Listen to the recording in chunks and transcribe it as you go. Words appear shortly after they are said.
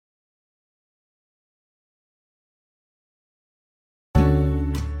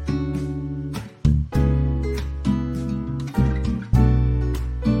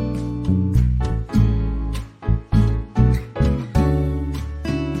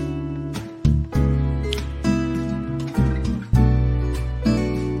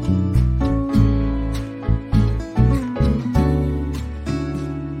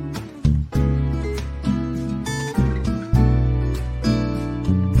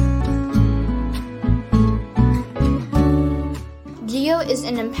Gio is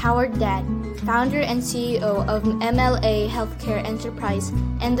an empowered dad, founder and CEO of MLA Healthcare Enterprise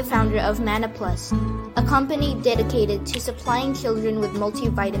and the founder of Mana Plus, a company dedicated to supplying children with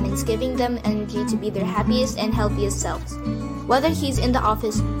multivitamins, giving them energy to be their happiest and healthiest selves. Whether he's in the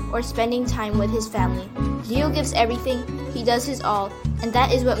office or spending time with his family, Gio gives everything, he does his all, and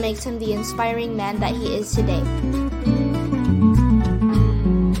that is what makes him the inspiring man that he is today.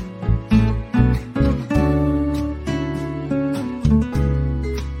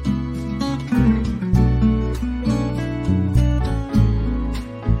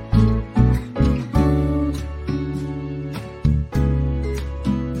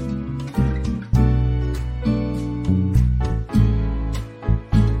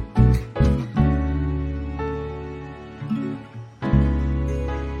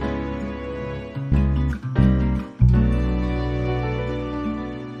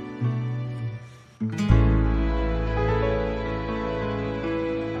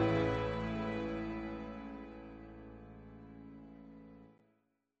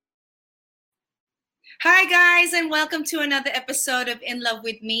 Hi guys, and welcome to another episode of In Love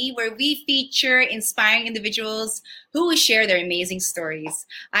With Me, where we feature inspiring individuals who will share their amazing stories.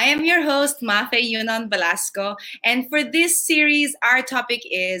 I am your host, Mafe Yunon Velasco, and for this series, our topic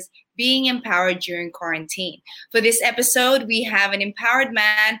is being empowered during quarantine. For this episode, we have an empowered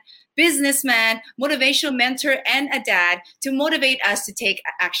man, businessman, motivational mentor, and a dad to motivate us to take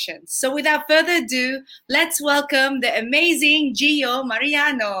action. So without further ado, let's welcome the amazing Gio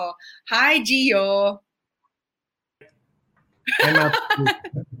Mariano. Hi, Gio. How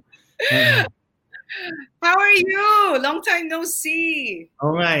are you? Long time no see.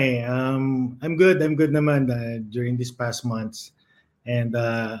 Oo nga eh. I'm good naman during these past months. And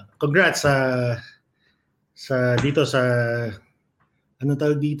congrats sa dito sa ano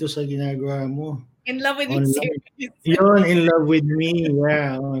tawag dito sa ginagawa mo? In Love With Me series. Yun, In Love With Me.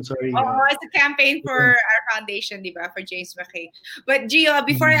 Yeah, sorry. It's a campaign for our foundation, di ba? For James McKay. But Gio,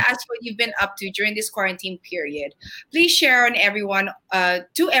 before I ask what you've been up to during this quarantine period, please share to everyone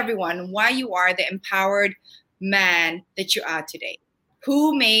why you are the empowered man that you are today.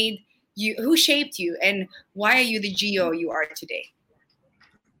 Who made you, who shaped you, and why are you the Gio you are today?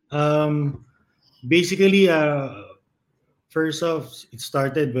 Basically, first off, it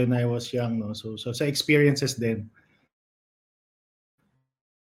started when I was young, no? So sa experiences din.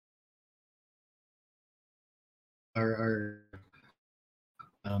 Our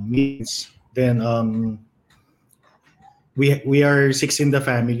means. Then we are six in the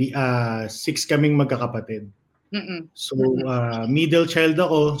family. Six kaming magkakapatid. So middle child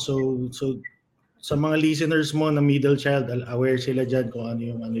ako. So sa mga listeners mo na middle child, aware sila dyan kung ano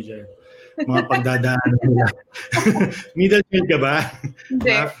yung ano dyan. Mga pagdadaan nila. Middle child ka ba?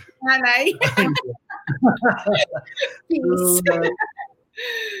 Hindi. Nanay.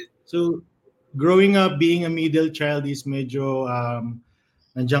 So growing up, being a middle child is medyo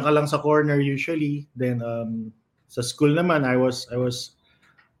nandiyan ka lang sa corner usually. Then sa school naman, I would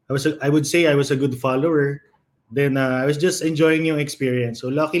say I was a good follower. Then I was just enjoying yung experience.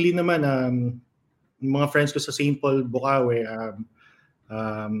 So luckily naman, mga friends ko sa St. Paul, Bukawi,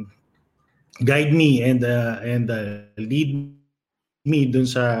 guide me and lead me dun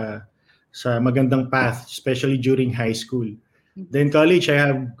sa magandang path, especially during high school. Then college, I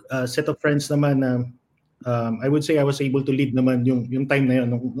have a set of friends naman na I would say I was able to lead naman yung time na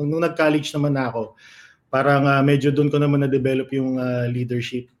yun. Nung nag-college naman na ako, parang medyo dun ko naman na-develop yung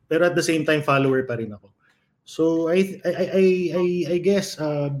leadership. Pero at the same time, follower pa rin ako. So I guess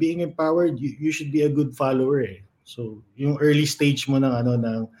being empowered, you should be a good follower eh. So yung early stage mo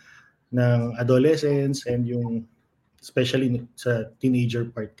ng adolescence and yung especially sa teenager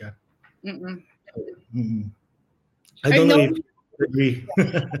part ka. I don't know if you agree.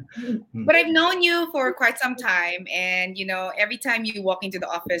 But I've known you for quite some time, and you know, every time you walk into the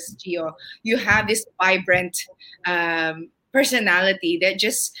office, Gio, you have this vibrant personality that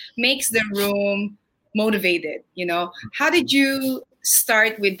just makes the room motivated. You know, how did you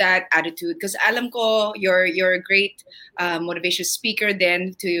start with that attitude? Because alam ko you're a great motivational speaker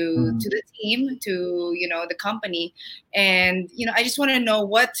then to the team, to the company, and I just want to know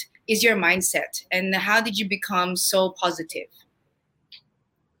what is your mindset and how did you become so positive?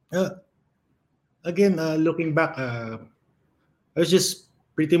 Again, looking back, I was just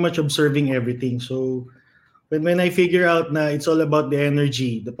pretty much observing everything. So when I figure out na it's all about the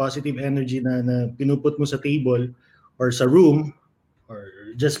energy, the positive energy na pinuput mo sa table or sa room, or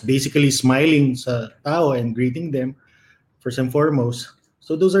just basically smiling sa tao and greeting them first and foremost.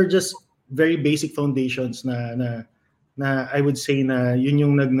 So those are just very basic foundations na I would say na yun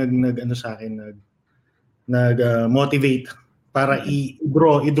yung nag ano sa akin, nag motivate para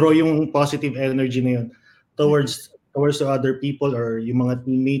i-draw yung positive energy na yun towards the other people or yung mga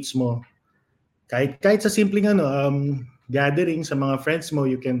teammates mo. Kahit sa simpleng gathering sa mga friends mo,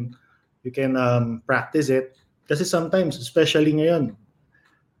 you can practice it kasi sometimes, especially ngayon,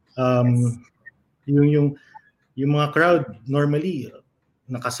 yung mga crowd normally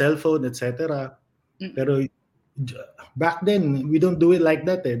naka-cellphone, etc. Pero back then we don't do it like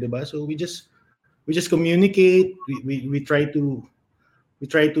that, diba? So we just communicate, we try to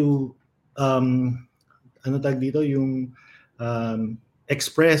ano tag dito, yung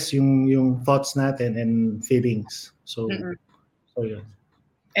express yung thoughts natin and feelings. So yeah.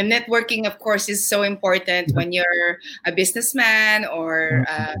 And networking, of course, is so important when you're a businessman or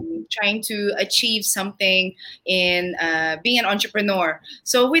trying to achieve something in being an entrepreneur.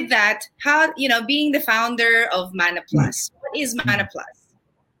 So with that, how, being the founder of Mana Plus, what is Mana Plus?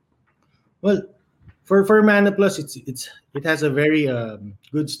 Well, for Mana Plus, it has a very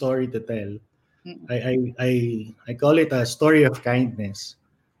good story to tell. I call it a story of kindness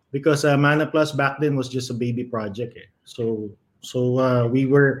because Mana Plus back then was just a baby project. So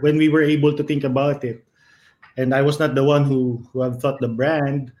when we were able to think about it, and I was not the one who have thought the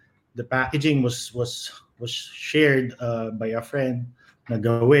brand, the packaging was shared by a friend na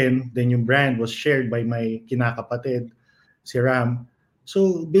gawin. Then yung brand was shared by my kinakapatid, si Ram.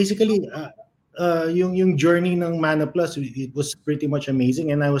 So basically, yung journey ng Mana Plus, it was pretty much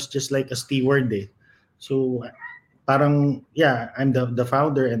amazing, and I was just like a steward. So parang I'm the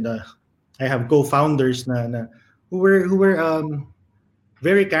founder, and I have co-founders na who were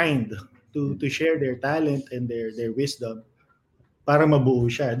very kind to share their talent and their wisdom para mabuo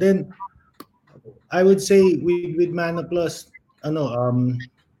siya. Then I would say with Mana Plus,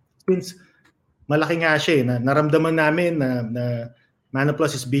 since malaki nga siya, naramdaman namin na Mana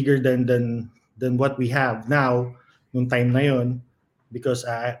Plus is bigger than what we have now nung time na yon, because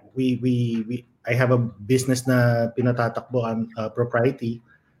I have a business na pinatatakbo ang propriety.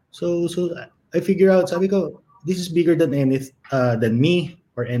 So I figure out, sabi ko, this is bigger than me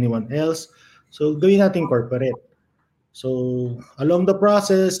or anyone else. So gawin natin corporate. So along the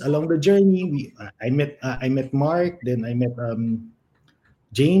process, along the journey, I met Mark, then I met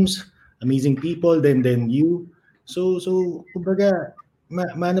James, amazing people, then you. So kumbaga,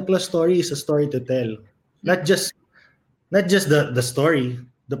 Mana Plus story is a story to tell. Not just the story,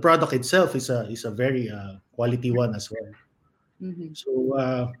 the product itself is a very quality one as well. Mm-hmm. So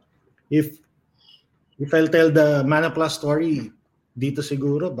if I'll tell the Mana Plus story dito,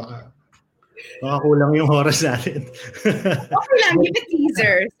 siguro baka kulang yung oras natin. Okay lang, give a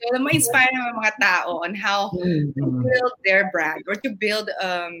teaser. So ma-inspire ng mga tao on how to build their brand or to build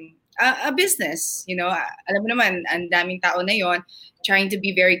a business. Alam mo naman, ang daming tao na yon trying to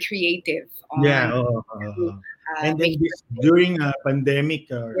be very creative. And then during pandemic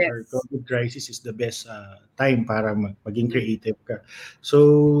or COVID crisis is the best time para maging creative ka.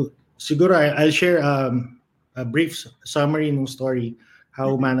 So siguro I'll share a brief summary ng story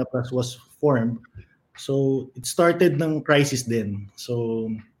how Mana Plus was formed. So it started ng crisis din. So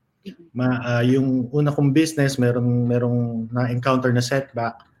yung una kong business merong na-encounter na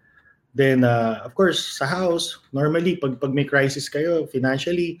setback. Then of course sa house, normally pag may crisis kayo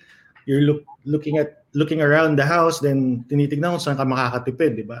financially, you're looking around the house, then tinitignan kung saan ka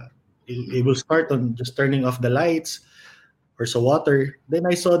makakatipid, di ba? It will start on just turning off the lights or sa water. Then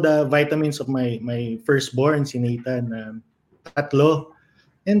I saw the vitamins of my firstborn, si Nathan, 3.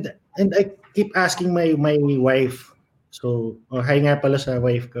 And I keep asking my wife. So, hi nga pala sa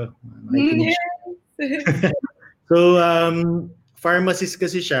wife ko. So, pharmacist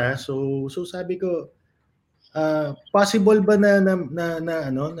kasi siya. So sabi ko, possible ba na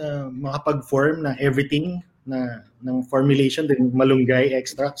makapag-form na everything ng formulation din malunggay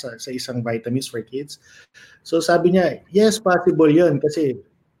extract sa isang vitamins for kids? So sabi niya, yes, possible 'yun kasi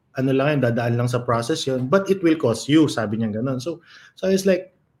dadaan lang sa process 'yun, but it will cost you, sabi niya gano'n. So I was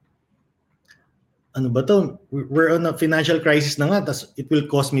like, ano ba to? We're on a financial crisis na nga, tas it will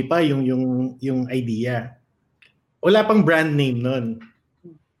cost me pa yung idea. Wala pang brand name nun.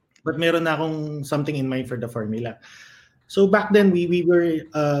 But meron na akong something in mind for the formula. So back then, we were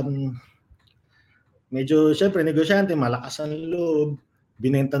medyo, syempre, negosyante, malakas ang loob.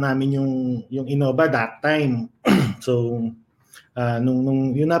 Binenta namin yung Innova that time. So,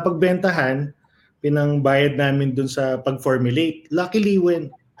 nung yung napagbentahan, pinangbayad namin dun sa pag-formulate. Luckily,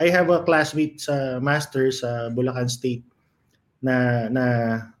 when I have a classmate sa master's sa Bulacan State na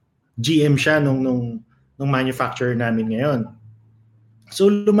GM siya nung manufacturer namin ngayon. So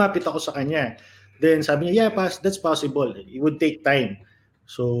lumapit ako sa kanya. Then sabi niya, yeah, that's possible. It would take time.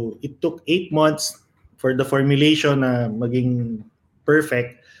 So it took 8 months for the formulation na maging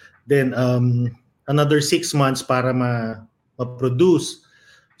perfect, then another 6 months para ma-produce.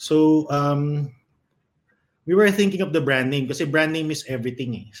 So we were thinking of the brand name kasi brand name is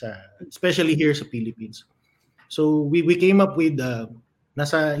everything especially here sa Philippines. So we came up with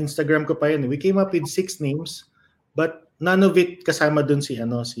nasa Instagram ko pa yun. We came up with 6 names but none of it kasama dun si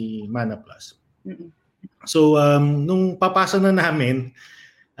Mana Plus. So nung papasa na namin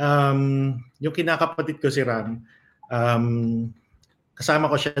yung kinakapatid ko si Ram,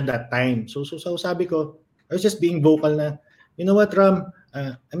 kasama ko siya that time. So sabi ko, I was just being vocal na, you know what, Ram,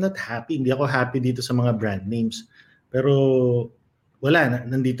 I'm not happy. Hindi ako happy dito sa mga brand names. Pero wala,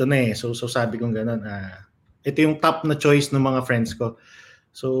 nandito na eh. So sabi ko gano'n, ito yung top na choice ng mga friends ko.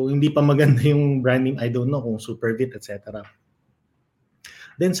 So hindi pa maganda yung brand name. I don't know kung Supervit, etc.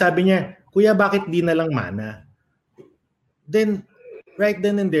 Then sabi niya, Kuya, bakit di na lang Mana? Then, right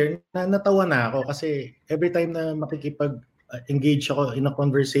then and there, natawa na ako kasi every time na makikipag-engage ako in a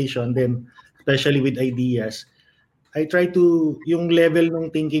conversation, then especially with ideas, I try to, yung level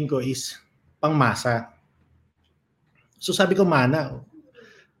ng thinking ko is pangmasa. So sabi ko Mana.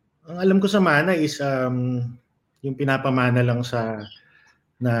 Ang alam ko sa Mana is yung pinapamana lang sa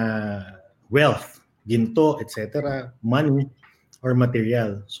na wealth, ginto, etc., money or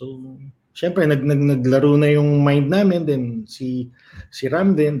material. So syempre naglaro na yung mind namin, then si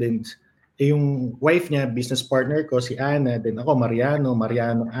Ram then yung wife niya, business partner ko si Ana, then ako Mariano,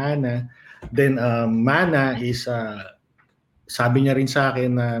 Ana. Then Mana is sabi niya rin sa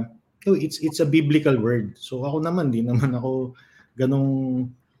akin na it's a biblical word. So ako naman di naman ako ganong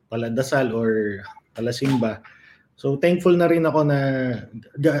paladasal or palasimba. So thankful na rin ako na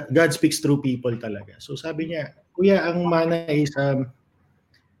God speaks through people talaga. So sabi niya, Kuya, ang Mana is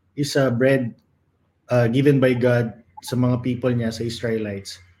a bread given by God sa mga people niya, sa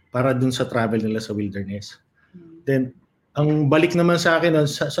Israelites, para dun sa travel nila sa wilderness. Then ang balik naman sa akin,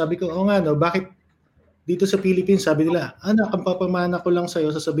 sabi ko, nga, no, bakit dito sa Philippines, sabi nila, anak, ang papamana ko lang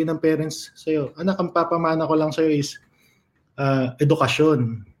sa'yo, sasabihin ng parents sa'yo, anak, ang papamana ko lang sa'yo is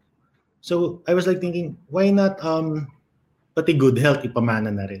edukasyon. So, I was like thinking, why not pati good health,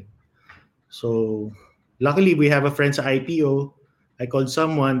 ipamana na rin. So, luckily, we have a friend sa IPO. I called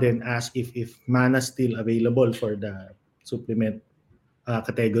someone, then asked if Mana still available for the supplement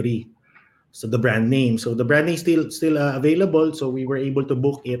category. So the brand name. So the brand name still available. So we were able to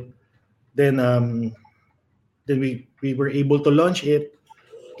book it. Then we were able to launch it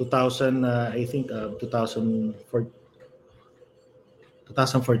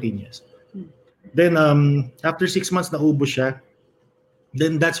 2014, yes. Then after 6 months naubos siya.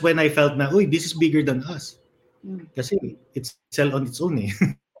 Then that's when I felt na, this is bigger than us. Kasi it's sell on its own eh.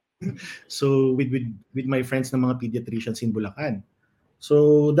 So with my friends na mga pediatricians in Bulacan.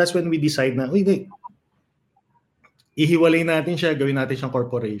 So that's when we decide na, ihiwalay natin siya, gawin natin siyang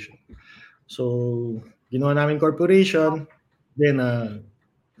corporation. So ginawa namin corporation. Then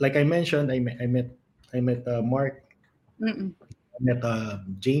like I mentioned, I met Mark. I met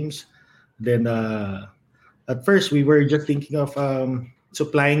James. Then at first we were just thinking of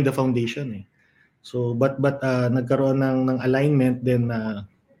supplying the foundation eh. So but nagkaroon ng alignment, then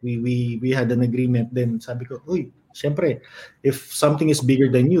we had an agreement. Then sabi ko, siyempre, if something is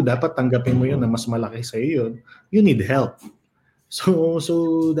bigger than you, dapat tanggapin mo yun na mas malaki sa iyo yun. You need help.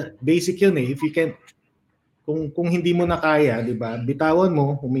 So that basic yun eh. If you can't, kung hindi mo na kaya, di ba? Bitawan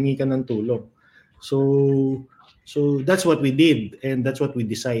mo, humingi ka ng tulong. So that's what we did and that's what we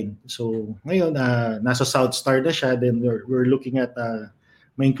decide. So ngayon nasa South Star na siya, then we're looking at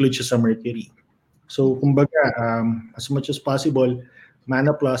ma-include siya sa Mercury. So kumbaga as much as possible,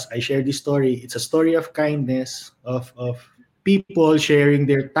 Mana Plus, I share this story. It's a story of kindness, of people sharing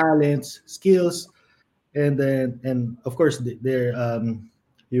their talents, skills, and of course their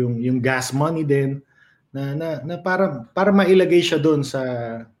yung gas money din na para mailagay siya doon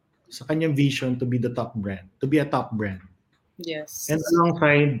sa kanyang vision to be a top brand. Yes.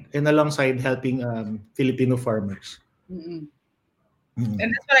 And alongside helping Filipino farmers. Mm-hmm.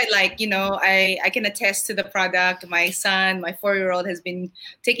 And that's what I like, I can attest to the product. My son, my 4-year-old, has been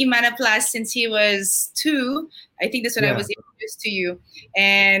taking Mana Plus since he was 2. I think that's when I was introduced to you.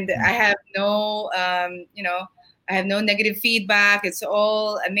 And I have no, I have no negative feedback. It's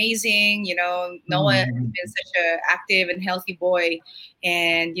all amazing. No one has been such an active and healthy boy.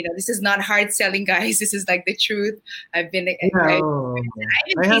 And, this is not hard selling, guys. This is like the truth. I've been,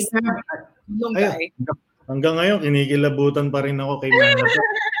 hanggang ngayon, kinikilabutan pa rin ako kay Mana.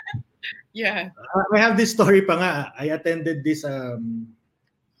 Yeah. I have this story pa nga. I attended this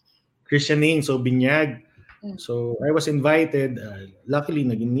christening, so binyag. So I was invited. Luckily,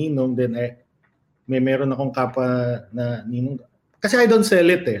 naging ninong. Then meron akong kapwa na ninong. Kasi I don't sell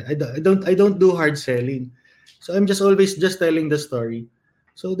it eh. I don't do hard selling. So I'm just always just telling the story.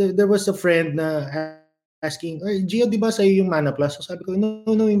 So there was a friend na asking, "Ay, Gio, di ba sa'yo yung Mana Plus?" So sabi ko, no,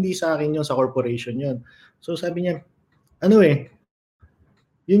 hindi sa akin yun, sa corporation yun. So sabi niya,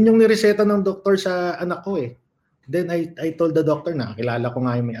 yun yung nireseta ng doktor sa anak ko eh. Then I told the doctor na kilala ko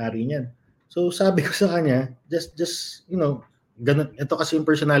nga yung may-ari niyan. So sabi ko sa kanya, just ganun, ito kasi yung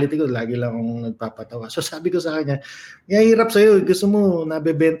personality ko, lagi lang akong nagpapatawa. So sabi ko sa kanya, hirap sa'yo, gusto mo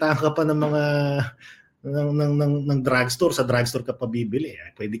nabebentahan ka pa ng mga ng drugstore, sa drugstore ka pa bibili.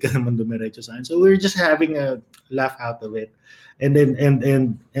 Pwede ka naman dumiretso sa akin. So we're just having a laugh out of it. And then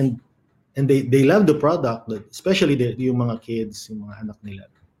and they love the product, especially yung mga kids, yung mga anak nila.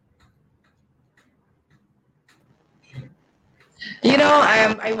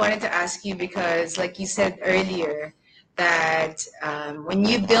 I wanted to ask you because, like you said earlier, that when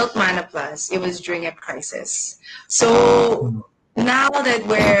you built Mana Plus, it was during a crisis. So now that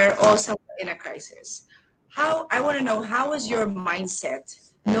we're also in a crisis, I want to know, how was your mindset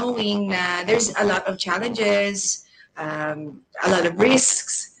knowing that there's a lot of challenges, a lot of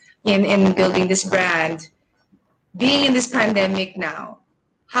risks in building this brand, being in this pandemic now?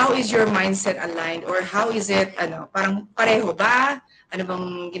 How is your mindset aligned, or how is it, parang pareho ba?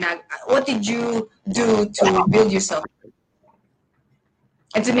 What did you do to build yourself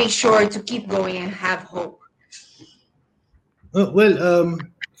and to make sure to keep going and have hope? Well,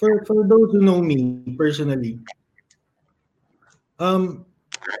 for those who know me personally,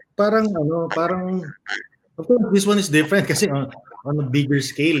 parang of course this one is different kasi on a bigger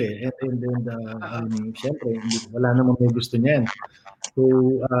scale eh. And syempre wala namang may gusto niyan. So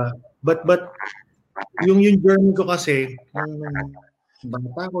but yung journey ko kasi nung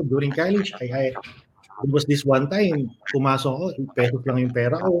bata ko during college, there was this one time pumasok ako, 8 pesos lang yung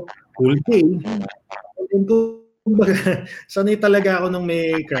pera ko, full day. And kumbaga sanay talaga ako nung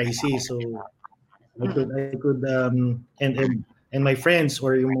may crisis. So I could and my friends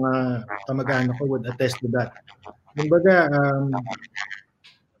or yung mga kamag-anak ko would attest to that. Kumbaga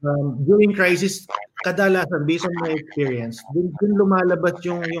during crisis, kadalasan based on my experience, dun lumalabas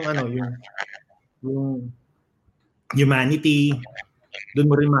yung humanity. Doon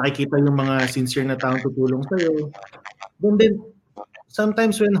mo rin makikita yung mga sincere na taong tutulong sa'yo. Then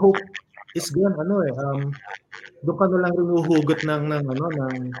sometimes when hope is gone, doon ka na lang rin uhugot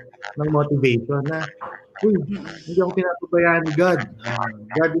ng motivation na, hindi ako pinapabayaan ni God.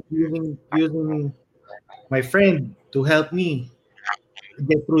 God is using my friend to help me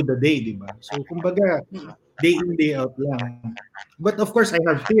get through the day, di ba? So kumbaga, day in, day out lang. But of course, I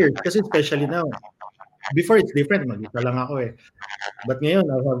have fears kasi especially now. Before it's different, mag-isa lang ako eh. But ngayon,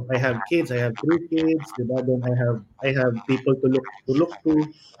 I have kids, I have 3 kids, diba? Then I have people to look to.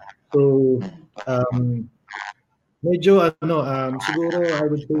 So medyo siguro I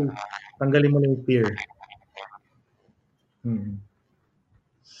would say tanggalin mo na yung fear.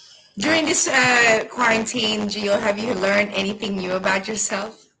 During this quarantine, Gio, have you learned anything new about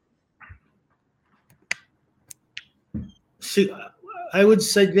yourself? I would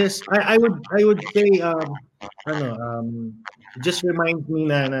suggest, I would say, just remind me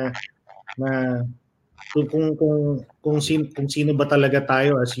na kung sino ba talaga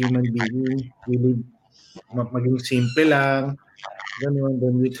tayo as human being. We maging simple lang, ganun.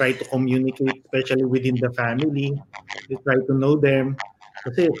 Then we try to communicate, especially within the family. We try to know them.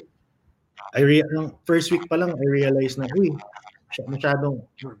 Kasi first week pa lang, I realized na, masyadong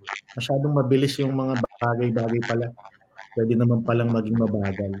mabilis yung mga bagay-bagay pala. Pwede naman palang maging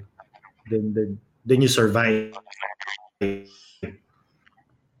mabagal. Then you survive.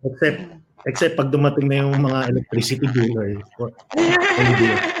 Except pag dumating na yung mga electricity bill or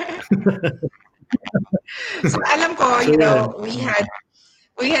So alam ko,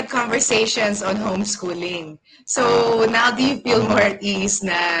 we had conversations on homeschooling. So now do you feel more at ease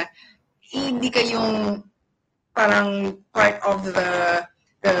na hindi kayong parang part of the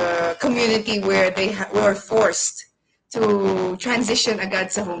community where they were forced to transition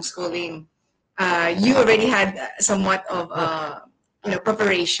agad sa homeschooling? You already had somewhat of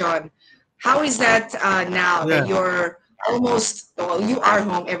preparation. How is that now that you're you are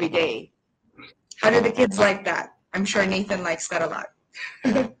home every day? How do the kids like that? I'm sure Nathan likes that a lot.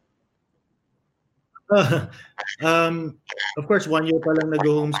 Of course, 1 year pa lang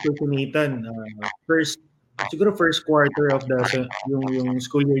nag-homeschool si Nathan. Siguro first quarter of yung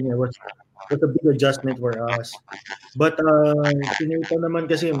school year niya was a big adjustment for us. But si Nathan naman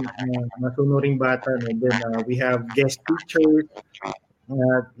kasi masunuring bata. And then we have guest teachers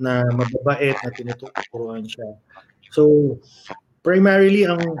na mababait na tinuturuan siya. So primarily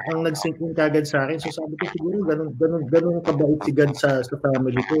ang nag-sync in kagad sa akin. So sabi ko siguro ganun kabait si God sa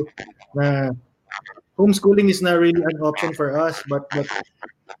family ko na homeschooling is not really an option for us, but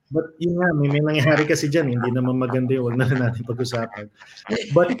yun nga, may nangyari kasi dyan, hindi naman maganda yun, wag na lang natin pag-usapan.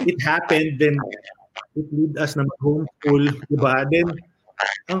 But it happened, then it lead us na mag-homeschool, diba? Then,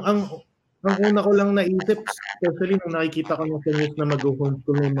 ang una ko lang naisip, especially nung nakikita ko sa news na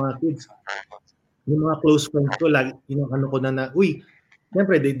mag-homeschool na yung mga kids, yung mga close friends ko, lagi, ano ko na, uy,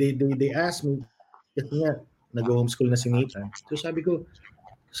 siyempre, they ask me, kasi nga, nag-homeschool na si Nathan. So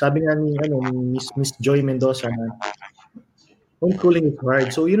sabi nga ni Miss Joy Mendoza na homeschooling is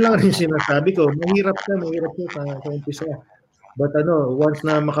hard. So yun lang rin sinasabi ko, mahirap siya sa umpisa. But once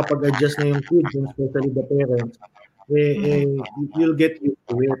na makapag-adjust na yung kids, especially the parents, you'll get used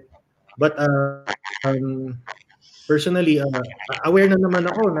to it. But personally, aware na naman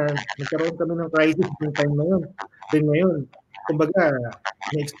ako na nagkaroon kami ng crisis yung time na yun. Then ngayon, kumbaga,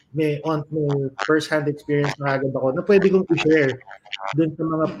 may first-hand experience na agad ako na pwede kong i-share dun sa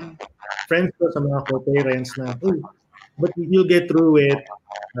mga friends ko, sa mga co-parents na, but you'll get through it.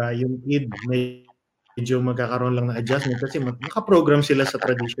 Yung kid, medyo magkakaroon lang ng adjustment kasi nakaprogram sila sa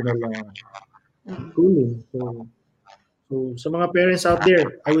traditional schooling. So sa mga parents out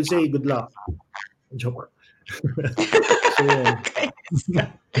there, I would say good luck. Joke. So,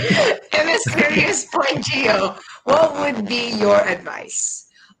 In a serious point, Gio, what would be your advice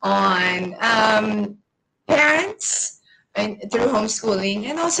on parents and through homeschooling,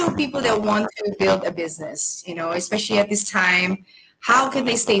 and also people that want to build a business, especially at this time? How can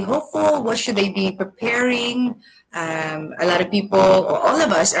they stay hopeful? What should they be preparing? A lot of people, or all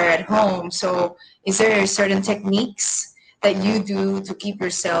of us, are at home. So is there certain techniques that you do to keep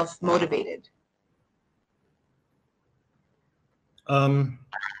yourself motivated?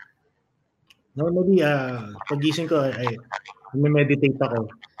 Normally, pagising ko, ay meditate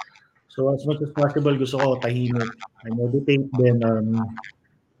ako. So as much as possible, gusto ko tahimik. I meditate, then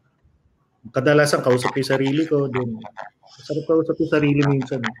kadalasan kausap ko yung sarili ko, then sarap kausap yung sarili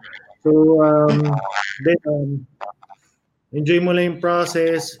minsan. So then enjoy mo lang yung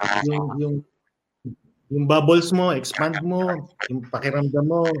process, yung bubbles mo, expand mo, yung pakiramdam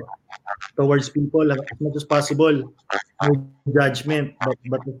mo towards people as much as possible. No judgment,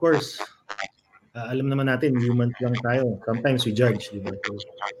 but of course, alam naman natin, humans lang tayo. Sometimes we judge, diba? So,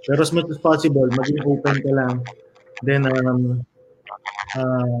 pero as much as possible, maging open ka lang. Then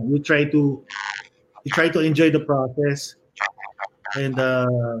you try to enjoy the process. And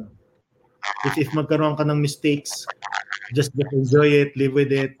if magkaroon ka ng mistakes, just enjoy it, live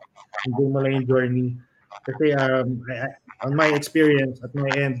with it, enjoy mo lang yung journey. Kasi on my experience, at my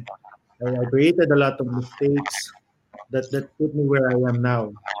end, I created a lot of mistakes that put me where I am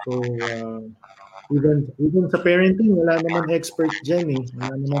now. So even sa parenting, wala naman expert dyan eh.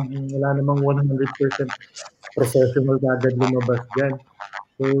 Wala namang 100% professional agad lumabas dyan.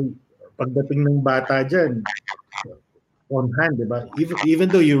 So pagdating ng bata dyan, on hand, diba? Even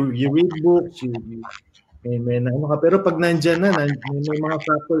though you read books, may pero pag nandyan na, may mga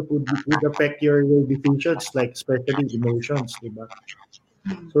factors would affect your decisions, like especially emotions, diba?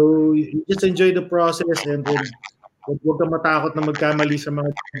 So you just enjoy the process, and then huwag kang matakot na magkamali sa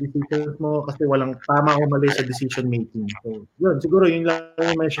mga decisions mo kasi walang tama o mali sa decision making. So yun, siguro yun lang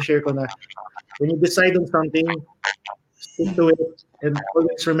yung may share ko na when you decide on something, stick to it, and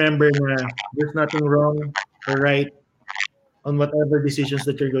always remember na there's nothing wrong or right on whatever decisions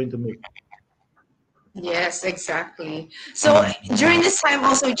that you're going to make. Yes, exactly. So during this time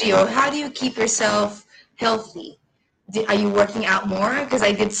also, Gio, how do you keep yourself healthy? Are you working out more? Because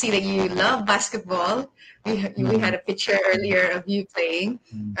I did see that you love basketball. We had a picture earlier of you playing.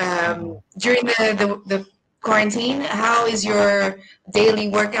 During the quarantine, how is your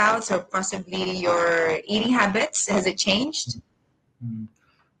daily workouts or possibly your eating habits? Has it changed?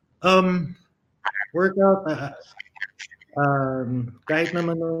 Workout, kahit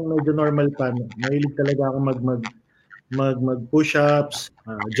naman nung medyo normal pa, mahilig talaga ako mag push-ups,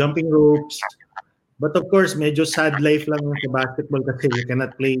 jumping ropes. But of course, medyo sad life lang sa basketball kasi you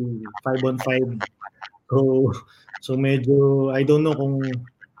cannot play 5-on-5. So medyo, I don't know kung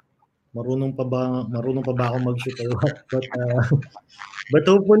marunong pa ba ako mag-shoot or what. But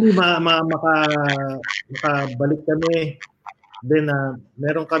hopefully makabalik kami. Then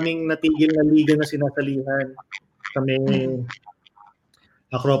meron kaming natigil na liga na sinasalihan kami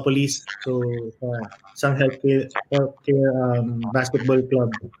Acropolis, so isang healthcare basketball club.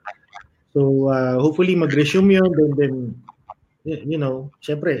 So hopefully mag-resume yun, then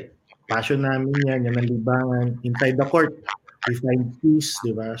syempre passion namin yan ang libangan. Inside the court we find peace,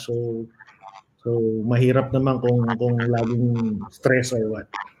 di ba? So So mahirap naman kung laging stress or what.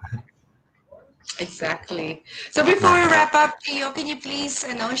 Exactly. So before we wrap up, Gio, can you please,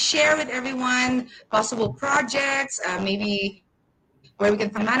 share with everyone possible projects, maybe where we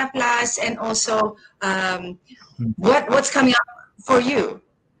can find Mana Plus, and also what's coming up for you?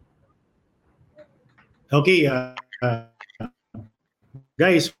 Okay,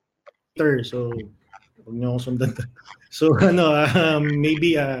 guys, later. So huwag niyo akong sundan. So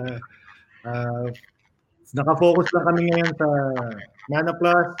maybe naka-focus lang kami ngayon sa Mana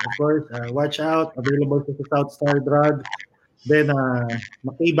Plus, of course, watch out, available sa South Star Drug. Then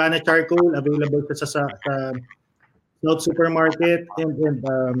Makaiba na Charcoal, available sa South Supermarket, and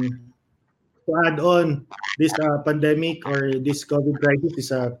to add on, this pandemic or this COVID crisis is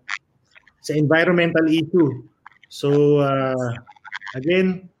it's an environmental issue. So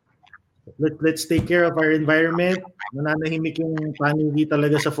again, let's take care of our environment. Nananahimik yung panigi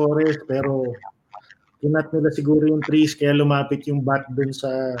talaga sa forest, pero kinat nila siguro yung trees kaya lumapit yung bat dun sa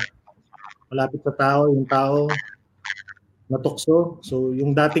malapit sa tao, yung tao natukso. So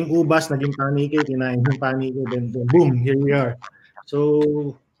yung dating ubas naging panike, kinain yung panike, then boom, here we are. So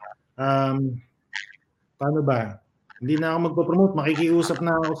paano ba? Hindi na ako magpo-promote, makikiusap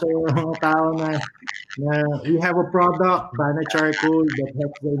na ako sa mga tao na we have a product, Bana Charcoal, that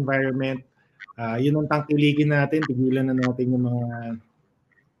helps the environment. Yun ang tangkilikin natin, tigilan na natin yung mga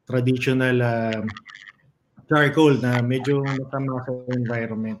traditional charcoal na medyo masama sa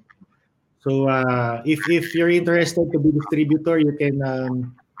environment. So if you're interested to be distributor, you can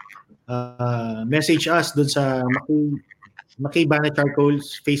message us dun sa Makibana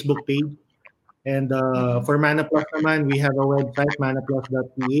Charcoal's Facebook page. And for Mana Plus naman, we have a website,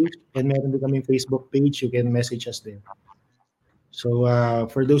 manaplus.ph, and meron din kaming Facebook page. You can message us there. So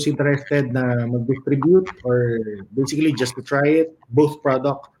for those interested na mag-distribute or basically just to try it, both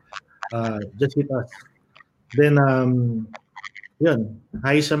product, just hit us. Then yun,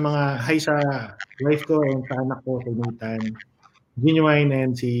 hi sa wife ko and sa anak ko, si Nathan, Genuine,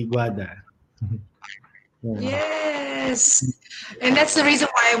 and si Guada. Yes. And that's the reason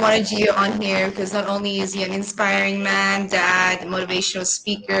why I wanted Gio on here, because not only is he an inspiring man, dad, motivational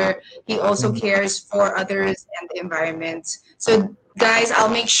speaker, he also cares for others and the environment. So guys, I'll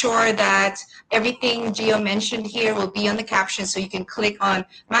make sure that everything Gio mentioned here will be on the caption, so you can click on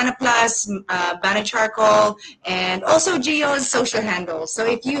Mana Plus, Bana Charcoal, and also Gio's social handles. So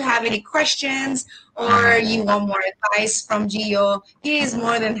if you have any questions or you want more advice from Gio, he is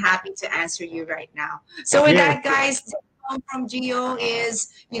more than happy to answer you right now. So with that, guys, from Gio is,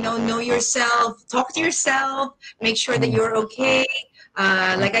 know yourself, talk to yourself, make sure that you're okay.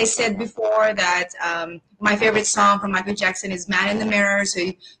 Like I said before, that my favorite song from Michael Jackson is Man in the Mirror. So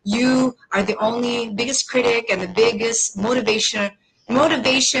you are the only biggest critic and the biggest motivation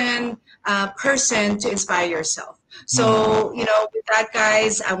person to inspire yourself. So, with that,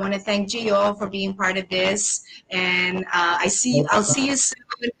 guys, I want to thank Gio for being part of this. And I'll see you soon.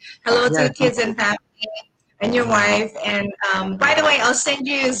 Hello to the kids and family and your wife. And by the way, I'll send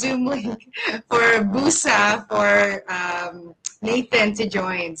you a Zoom link for Busa for Nathan to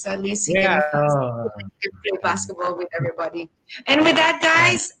join. So at least you can play basketball with everybody. And with that,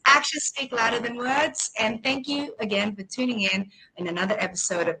 guys, actions speak louder than words. And thank you again for tuning in another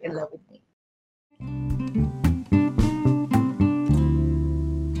episode of In Love With Me.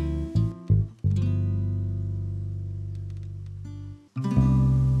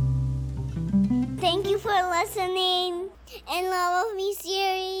 Thank you for listening in Love With Me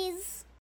series.